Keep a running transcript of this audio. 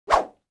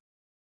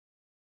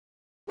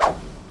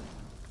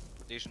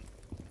Legion.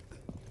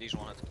 Legion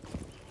on it.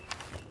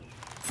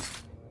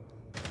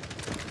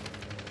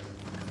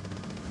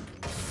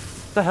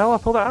 What the hell? I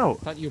pulled it out.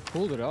 Thought you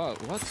pulled it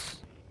out. What?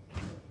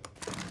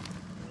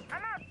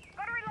 I'm out.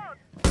 Gotta reload.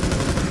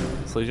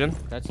 It's Legion.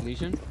 That's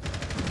Legion.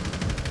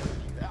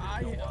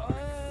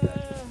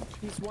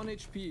 He's 1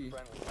 HP.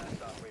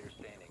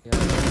 Yeah.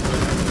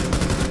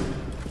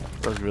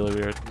 That was really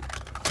weird.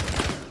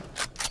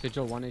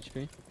 Sigil 1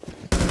 HP.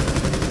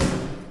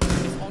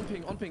 He's on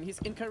ping, on ping. He's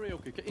in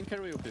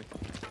karaoke,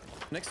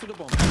 Next to the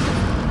bomb.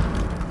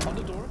 On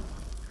the door.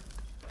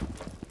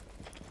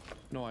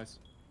 No eyes.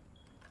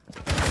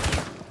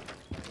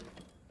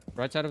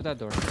 Right side of that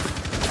door.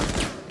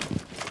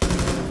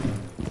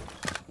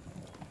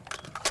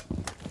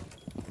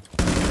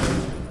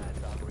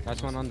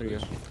 That's one under you.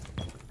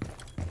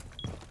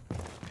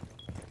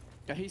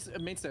 Yeah, he's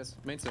main stairs.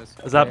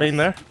 Is that main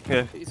there?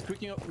 Yeah. He's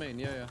creeping up main,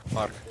 yeah.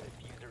 Mark.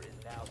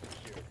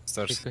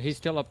 Stairs. He's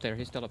still up there.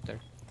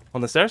 On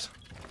the stairs?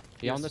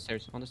 Yeah,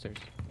 Yes. on the stairs.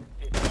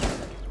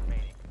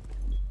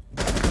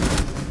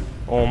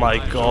 Oh my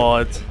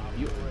god.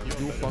 You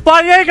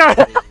Flat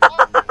Jaeger!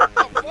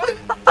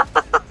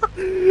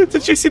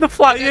 Did you see the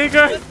Flat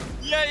Jaeger?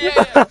 Yeah.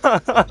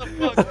 What the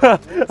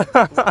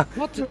fuck?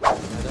 What? I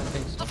don't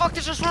think so. What the fuck?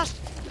 This just rust!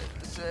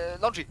 It's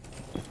laundry.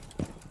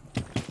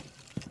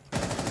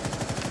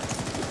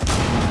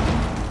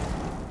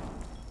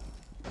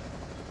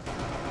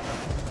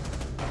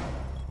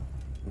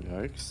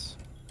 Yikes.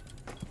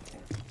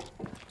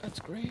 That's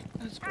great.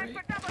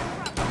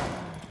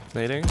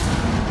 Nading.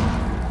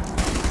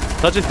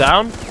 Touch it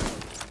down.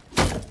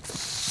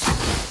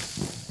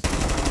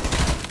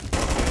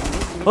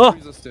 Oh!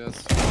 Freezer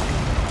stairs.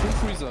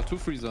 Two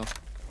freezer.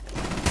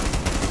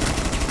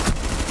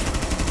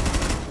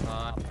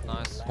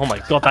 Nice. Oh my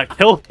god, that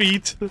kill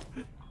feed!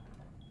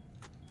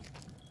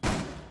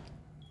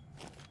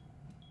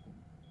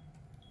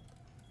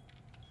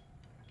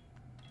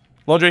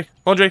 Laundry!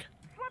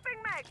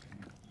 Swapping mag.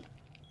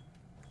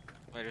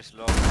 Wait, there's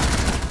low.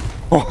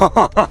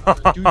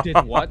 You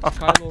did what,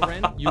 Kylo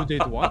Ren? You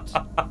did what?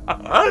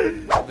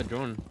 The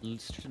drone.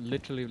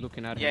 Literally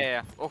looking at him.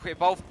 Yeah. Okay,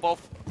 both.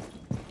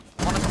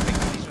 One is on ping,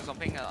 Legion is on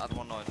ping, and other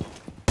one no.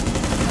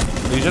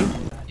 Legion?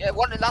 Yeah,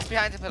 one last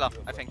behind the pillar,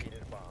 I think.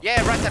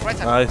 Yeah, right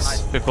side.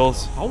 Nice. Good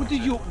calls. How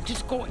did you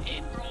just go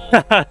in, bro?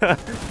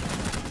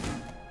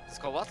 Let's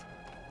go what?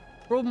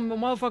 Bro, my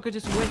motherfucker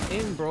just went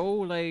in, bro.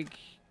 Like,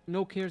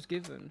 no cares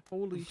given.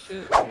 Holy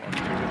shit.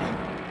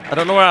 I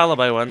don't know where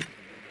Alibi went.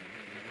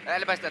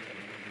 Alibi's dead.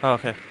 Oh,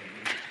 okay.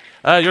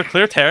 You're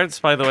clear, Terrence,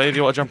 by the way, if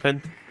you want to jump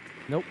in.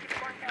 Nope.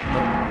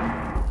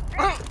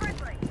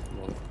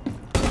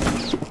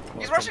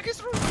 He's rushing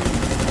his room.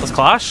 Let's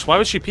clash? Why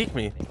would she peek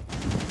me?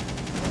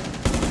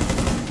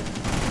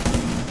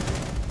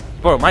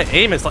 Bro, my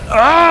aim is like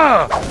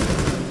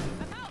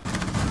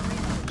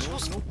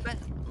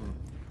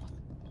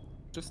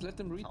Just let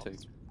them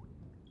retake.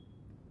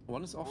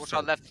 One is off. Watch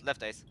out,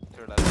 left ace. To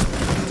your left.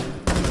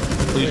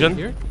 Legion?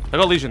 Here? I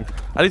got Legion.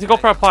 I need to go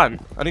for a plan.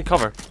 I need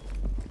cover.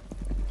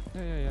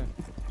 Yeah.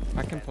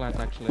 I can plant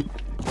actually.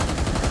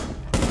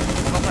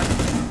 On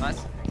side.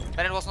 Nice.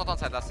 And it was not on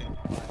side last scene.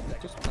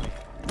 Just plant.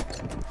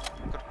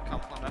 Could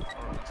count on left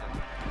or on side.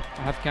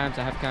 I have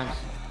cams.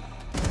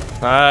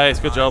 Nice,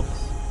 good job.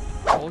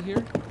 All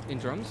here in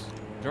drums.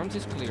 Drums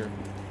is clear.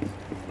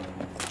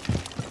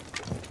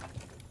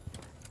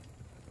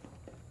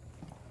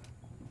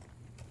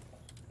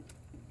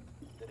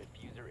 The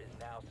diffuser is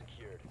now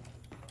secured.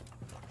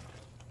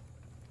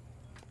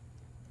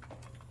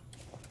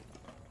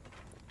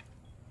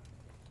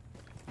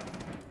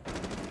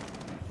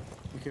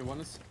 Okay,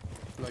 one is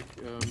like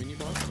mini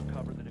bar.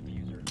 Cover the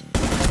diffuser.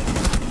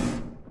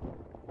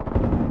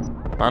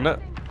 Bandit.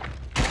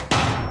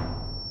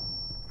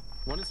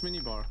 One is mini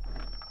bar.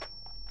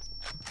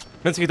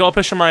 Minsky, do I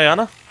push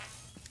Mariana?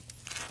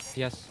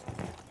 Yes.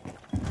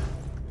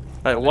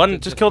 Right, one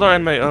just killed our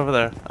inmate over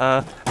there.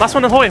 Last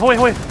one in Hoy.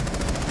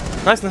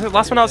 Nice,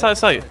 last one outside of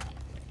sight.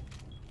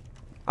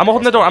 I'm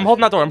holding the door, I'm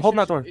holding that door.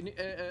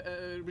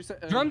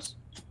 Drums?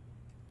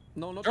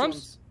 No, not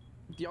Drums?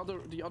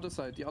 drums. The other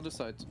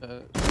side.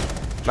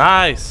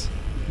 Nice.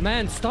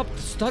 Man, stop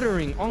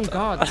stuttering. On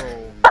God,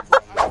 bro.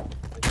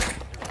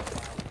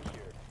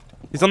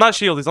 He's on that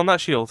shield.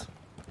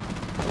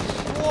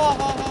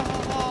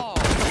 Whoa.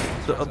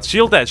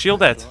 Shield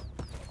dead.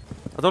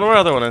 I don't know where the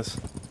other one is.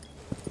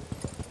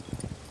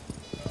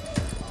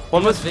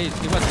 One was He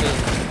was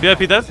phased.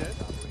 VIP dead.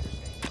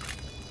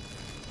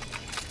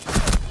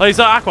 Oh, he's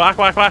aqua.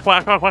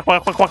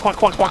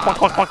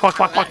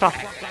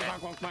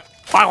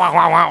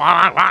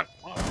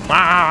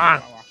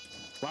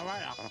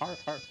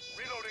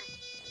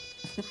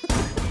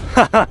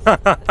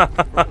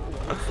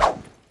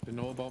 They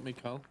know about me,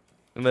 Cal.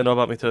 And they know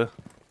about me too.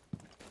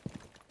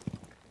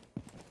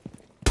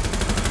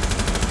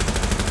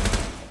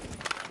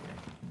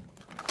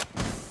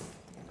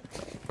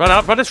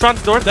 Run his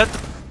front door, dead.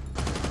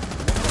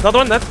 Another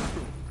one dead.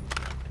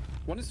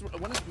 One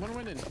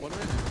ran in.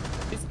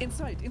 It's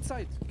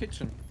inside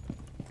kitchen.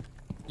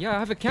 Yeah, I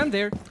have a cam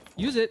there.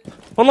 Use it.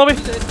 One lobby.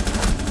 Use it.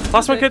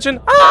 Last one kitchen.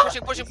 Ah!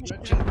 Pushing.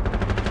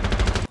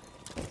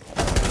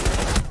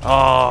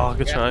 Oh,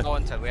 good We try. had no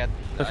intel. We had.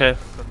 Okay.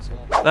 couldn't see.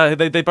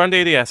 They burned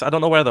the ADS. I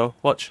don't know where though.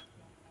 Watch.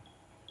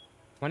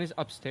 One is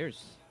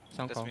upstairs.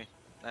 Sound That's call. me.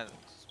 No, it's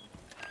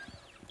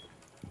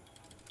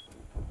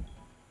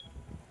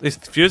me. Is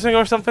fusing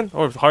or something?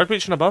 Or hard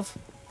breaching above?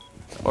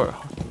 Or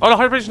oh no,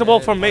 hard breaching the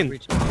wall from main.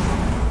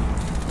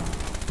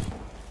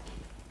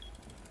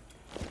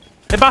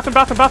 Hey, bathroom.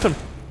 Bathroom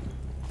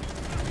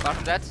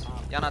dead.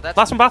 Yana dead.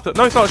 Last one bathroom.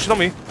 No, he's not. She's on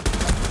me.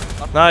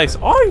 Nice.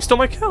 Oh, you stole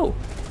my kill.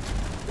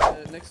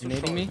 Next to You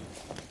nading Shawk. me?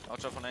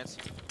 Watch out for nades.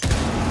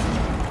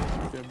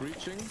 They're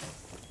breaching.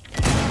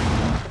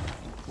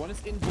 One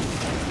is in boom.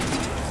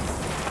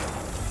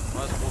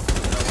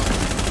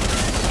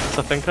 It's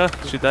a thinker.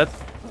 She dead.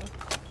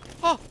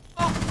 Oh!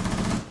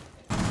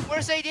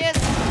 Where's ADS?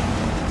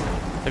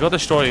 They got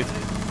destroyed.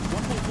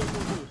 One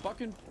bull.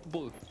 Fucking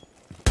bull.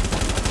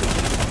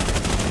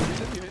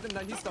 You hit him,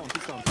 now he's down.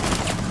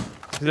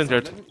 He's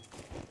injured.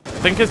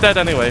 Think is dead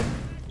anyway.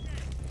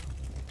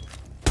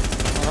 I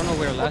don't know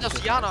where Oh, last there's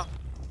is. Yana.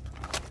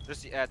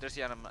 There's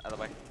Yana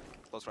alibi.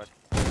 Close right.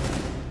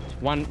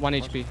 One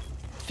HP.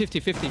 50.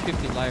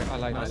 Liar. I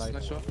lied.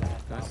 Nice shot.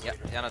 Nice. Yeah,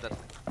 Yana dead.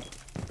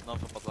 No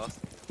football last.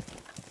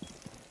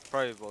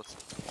 Probably both.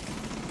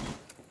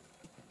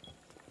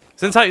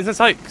 He's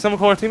inside. Someone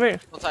call our teammate.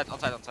 On side.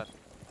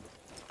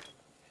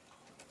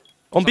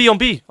 On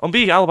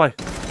B, alibi.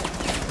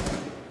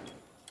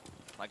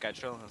 My guy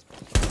trailing us.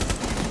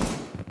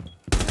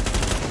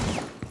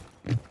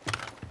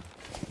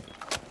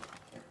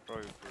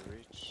 Probably for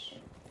reach.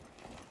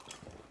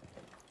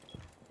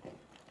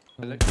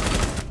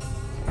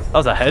 That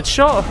was a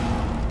headshot?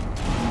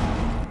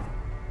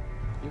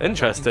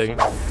 Interesting.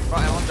 Right,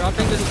 I want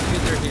Dropping the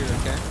diffuser here,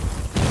 okay?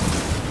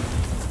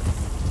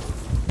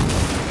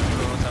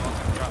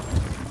 to drop.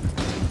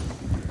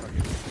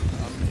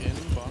 I'm in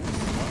bomb.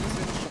 One is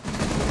in shot.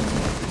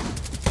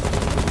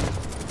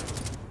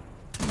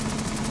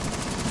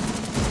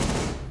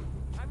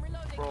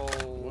 Bro.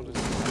 What is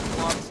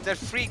What? There's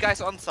 3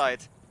 guys on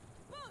site.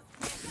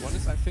 One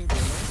is, I think,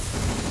 yellow.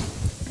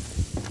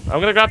 I'm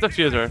gonna grab the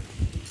fuser.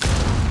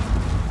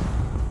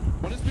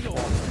 One is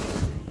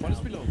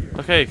below.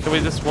 Okay, can we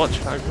just watch?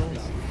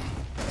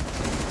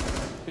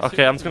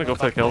 Okay, I'm just gonna go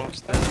for a kill.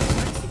 Next to me.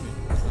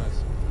 Nice.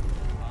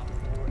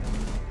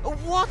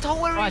 What?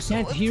 How are you I so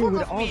can't in hear front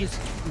with of all me? this.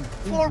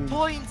 4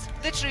 points.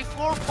 Literally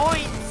 4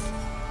 points.